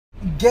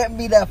get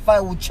me that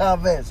fight with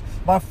Chavez.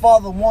 My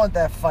father wanted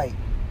that fight.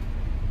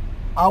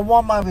 I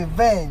want my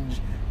revenge.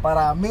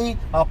 Para mí,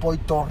 a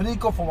Puerto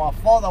Rico, for my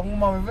father, I want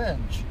my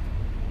revenge.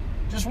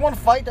 Just one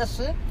fight, that's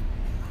it.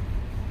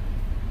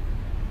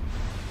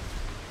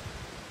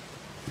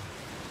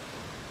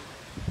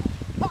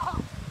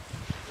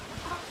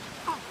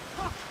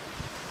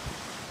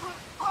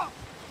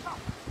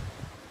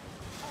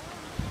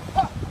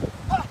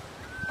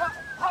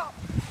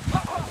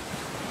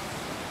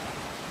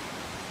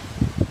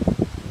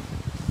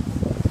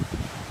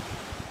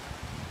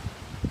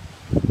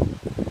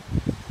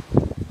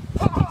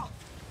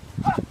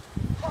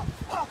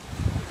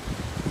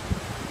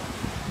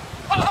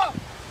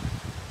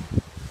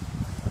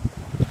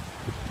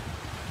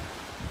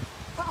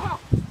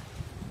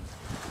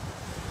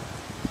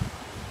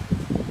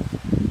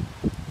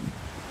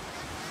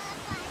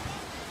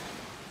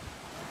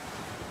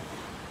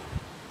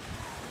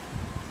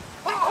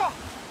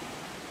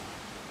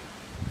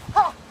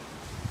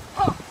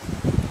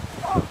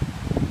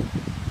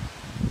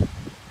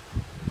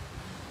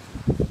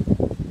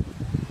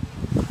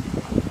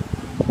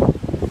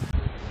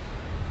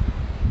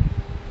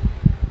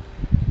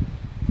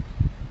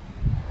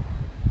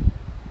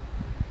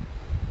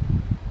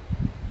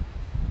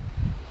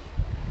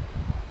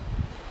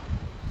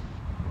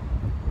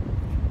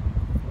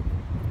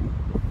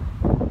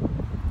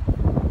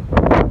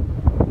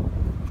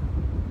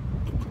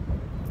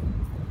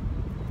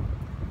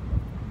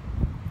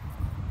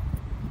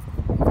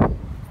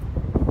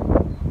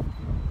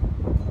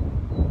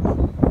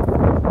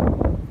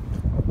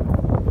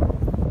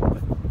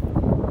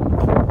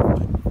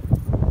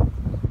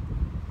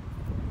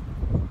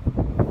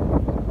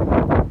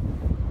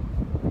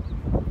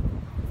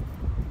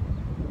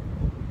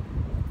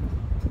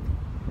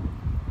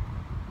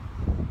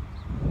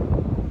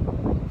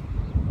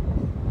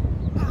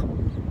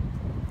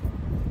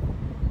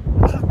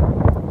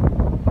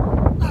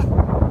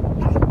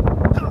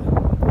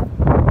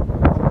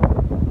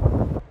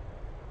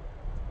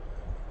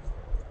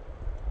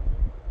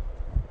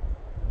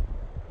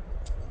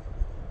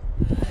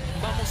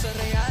 Vamos a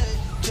real,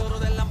 chorro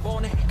de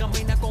lambones.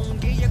 Camina con un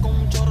guille, con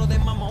un chorro de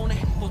mamones.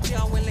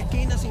 Posteado en la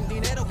esquina sin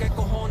dinero, que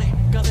cojones.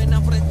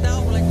 Cadena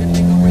prestado, like the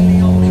nigga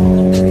really own it.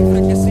 No te di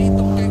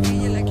fresquecito, que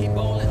guille le keep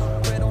bowling.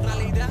 Pero en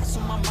realidad su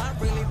mamá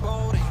really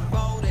boring.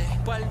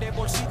 Par de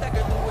bolsitas que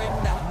tú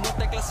vendas. No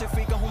te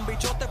clasificas un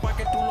bichote pa'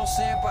 que tú lo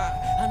sepas.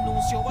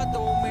 Anuncio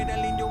vato, mira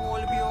el indio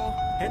volvió.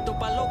 Esto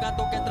pa' los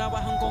gatos que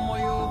trabajan como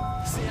yo.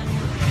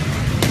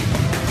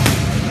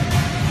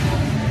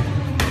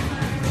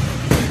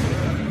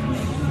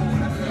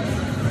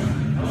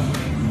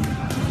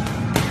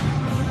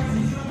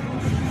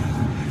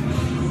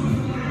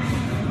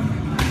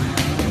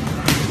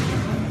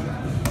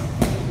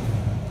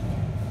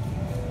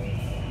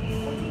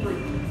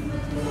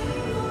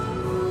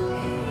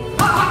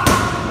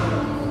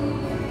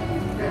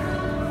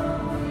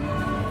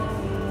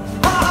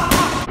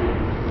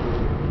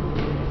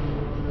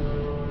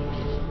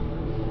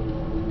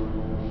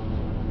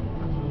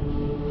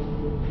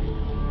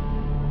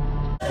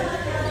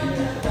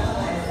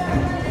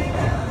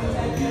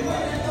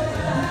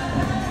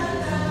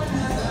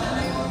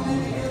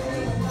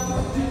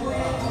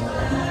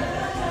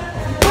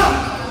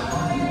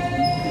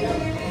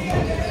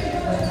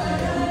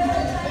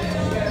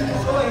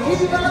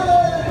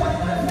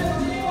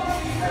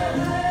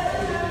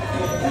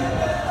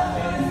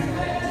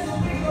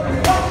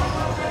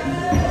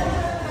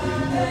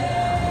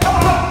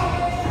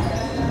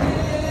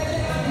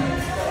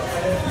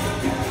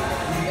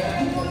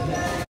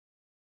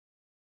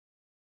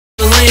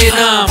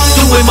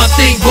 Doing my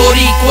thing,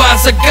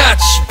 Boricuas, I got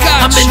you.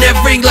 I'm in that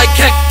ring like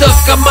Hector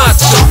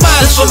Camacho.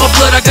 This for my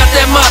blood, I got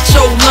that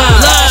Macho line.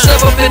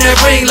 Step up in that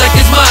ring like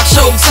it's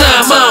Macho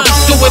time. I'm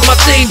doing my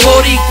thing,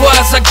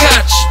 Boricuas, I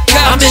got you.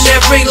 I'm in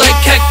that ring like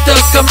Hector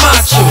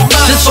Camacho.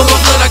 This for my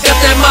blood, I got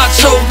that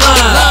Macho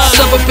line.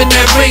 Step up in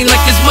that ring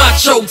like it's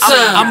Macho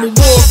time. I'm a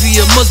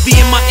warrior, must be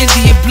in my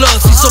Indian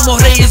blood. Si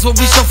somos reyes, what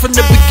we show from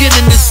the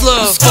beginning is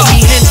love. Con mi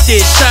gente,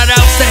 shout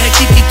outs to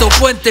Hector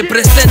Puente,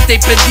 presente y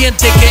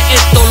pendiente que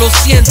esto lo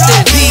siente.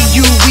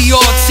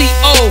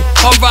 P-U-B-R-T-O,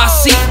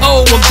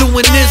 R-I-C-O. I'm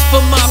doing this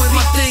for my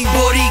thing,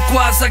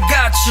 Boricuas, I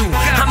got you.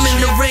 I'm in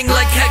the ring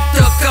like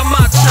Hector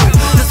Camacho.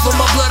 This for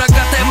my blood, I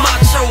got that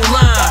Macho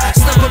line.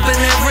 Step up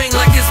in that ring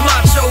like it's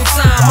Macho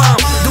time. I'm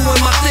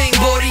doing my thing,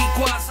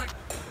 Boricuas.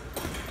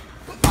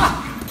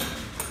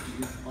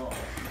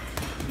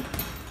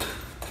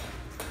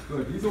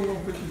 Good, he's on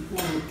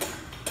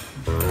 154.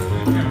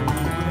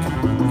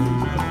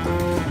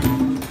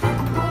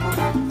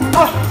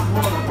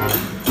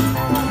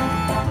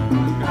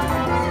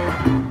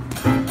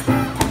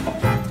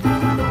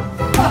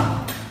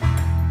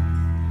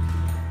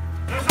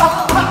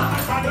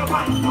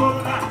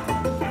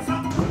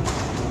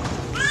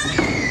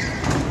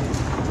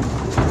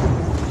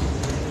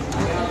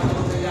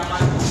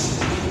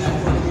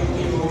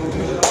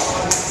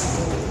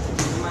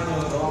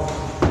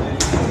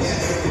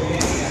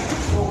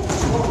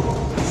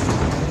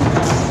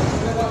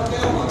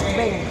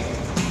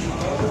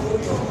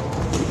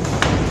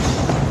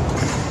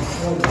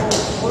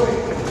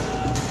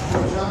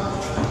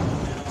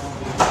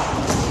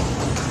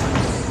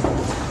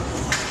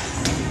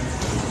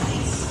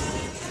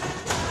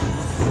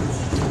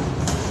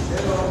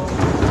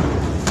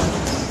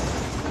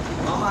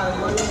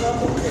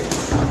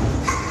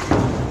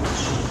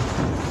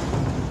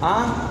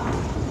 ¿Ah?